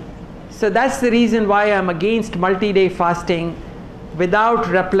sugar. So that's the reason why I'm against multi-day fasting without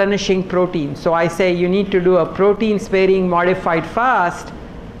replenishing protein. So I say you need to do a protein sparing modified fast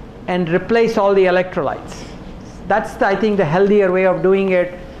and replace all the electrolytes. That's, I think, the healthier way of doing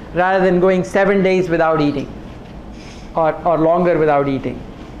it, rather than going 7 days without eating or longer without eating.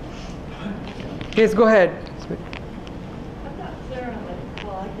 Yes, go ahead. I'm not clear on the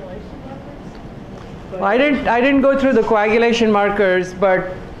coagulation markers. I didn't go through the coagulation markers,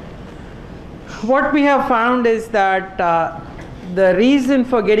 but what we have found is that the reason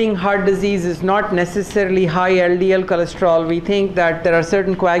for getting heart disease is not necessarily high LDL cholesterol. We think that there are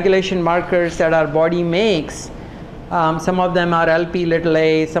certain coagulation markers that our body makes. Some of them are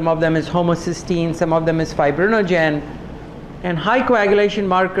Lp(a), some of them is homocysteine, some of them is fibrinogen. And high coagulation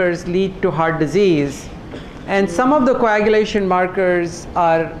markers lead to heart disease. And some of the coagulation markers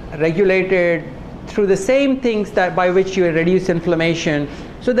are regulated through the same things that by which you reduce inflammation.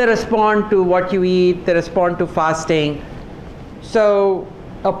 So they respond to what you eat, they respond to fasting. So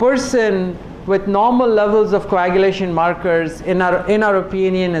a person with normal levels of coagulation markers, in our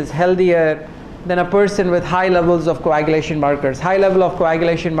opinion, is healthier than a person with high levels of coagulation markers. High level of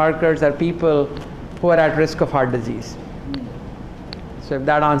coagulation markers are people who are at risk of heart disease. So if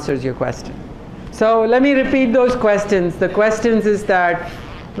that answers your question. So let me repeat those questions. The questions is that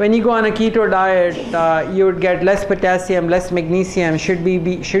when you go on a keto diet, you would get less potassium, less magnesium.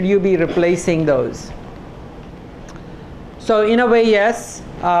 Should you be replacing those? So in a way, yes,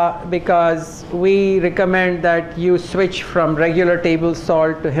 because we recommend that you switch from regular table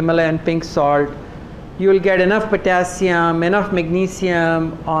salt to Himalayan pink salt. You will get enough potassium, enough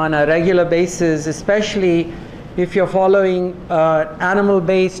magnesium on a regular basis, especially if you're following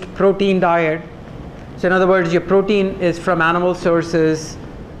animal-based protein diet. So in other words, your protein is from animal sources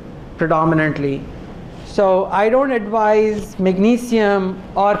predominantly. So I don't advise magnesium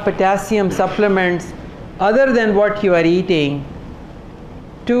or potassium supplements other than what you are eating.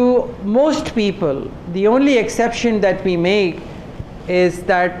 To most people, the only exception that we make is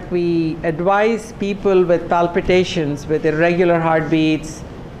that we advise people with palpitations, with irregular heartbeats,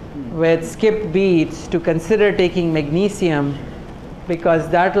 with skipped beats to consider taking magnesium, because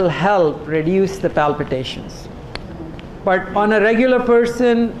that will help reduce the palpitations. But on a regular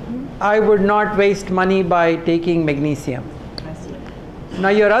person, I would not waste money by taking magnesium. Now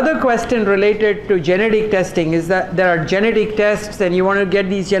your other question related to genetic testing is that there are genetic tests and you want to get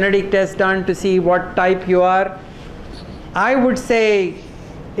these genetic tests done to see what type you are. I would say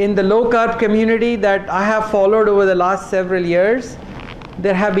in the low carb community that I have followed over the last several years,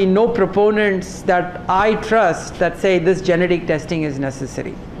 there have been no proponents that I trust that say this genetic testing is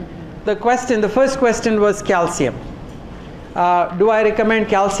necessary. The first question was calcium. Do I recommend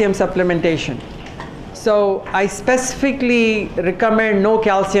calcium supplementation? So I specifically recommend no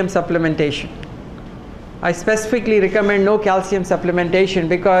calcium supplementation. I specifically recommend no calcium supplementation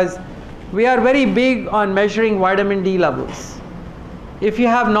because we are very big on measuring vitamin D levels. If you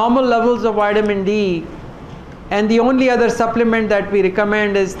have normal levels of vitamin D, and the only other supplement that we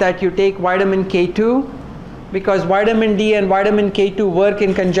recommend is that you take vitamin K2, because vitamin D and vitamin K2 work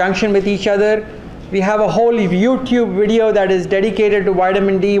in conjunction with each other. We have a whole YouTube video that is dedicated to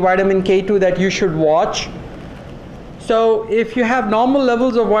vitamin D, vitamin K2 that you should watch. So if you have normal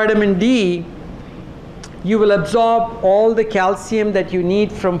levels of vitamin D, you will absorb all the calcium that you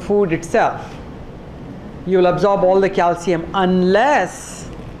need from food itself. You will absorb all the calcium unless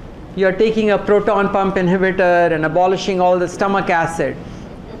you're taking a proton pump inhibitor and abolishing all the stomach acid.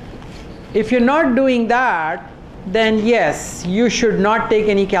 If you're not doing that, then yes, you should not take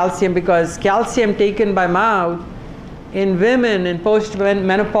any calcium, because calcium taken by mouth in women, in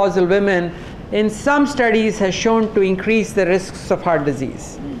post-menopausal women, in some studies has shown to increase the risks of heart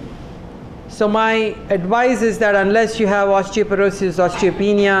disease. So my advice is that unless you have osteoporosis,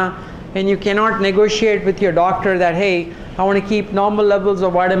 osteopenia, and you cannot negotiate with your doctor that, hey, I want to keep normal levels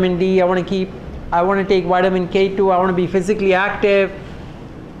of vitamin D, I want to take vitamin K2, I want to be physically active,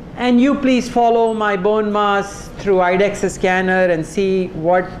 and you please follow my bone mass through IDEXA scanner and see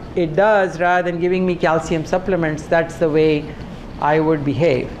what it does rather than giving me calcium supplements. That's the way I would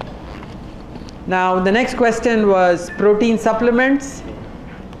behave. Now the next question was protein supplements.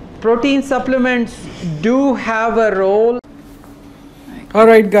 Protein supplements do have a role.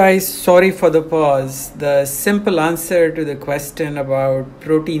 Alright guys, sorry for the pause. The simple answer to the question about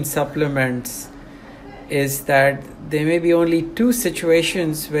protein supplements is that there may be only two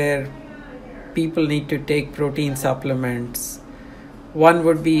situations where people need to take protein supplements. One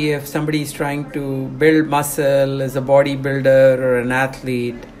would be if somebody is trying to build muscle, as a bodybuilder or an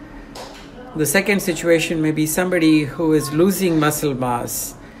athlete. The second situation may be somebody who is losing muscle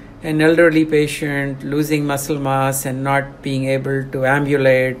mass, an elderly patient losing muscle mass and not being able to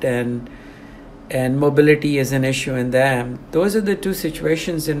ambulate, and mobility is an issue in them. Those are the two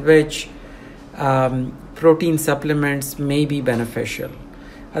situations in which protein supplements may be beneficial.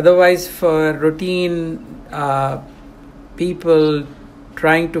 Otherwise, for routine people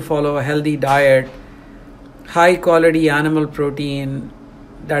trying to follow a healthy diet, high quality animal protein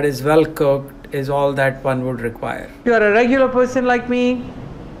that is well cooked is all that one would require. If you are a regular person like me,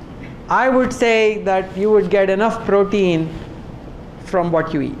 I would say that you would get enough protein from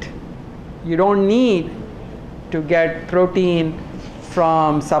what you eat. You don't need to get protein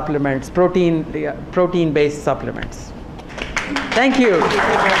from supplements, protein-based supplements. Thank you.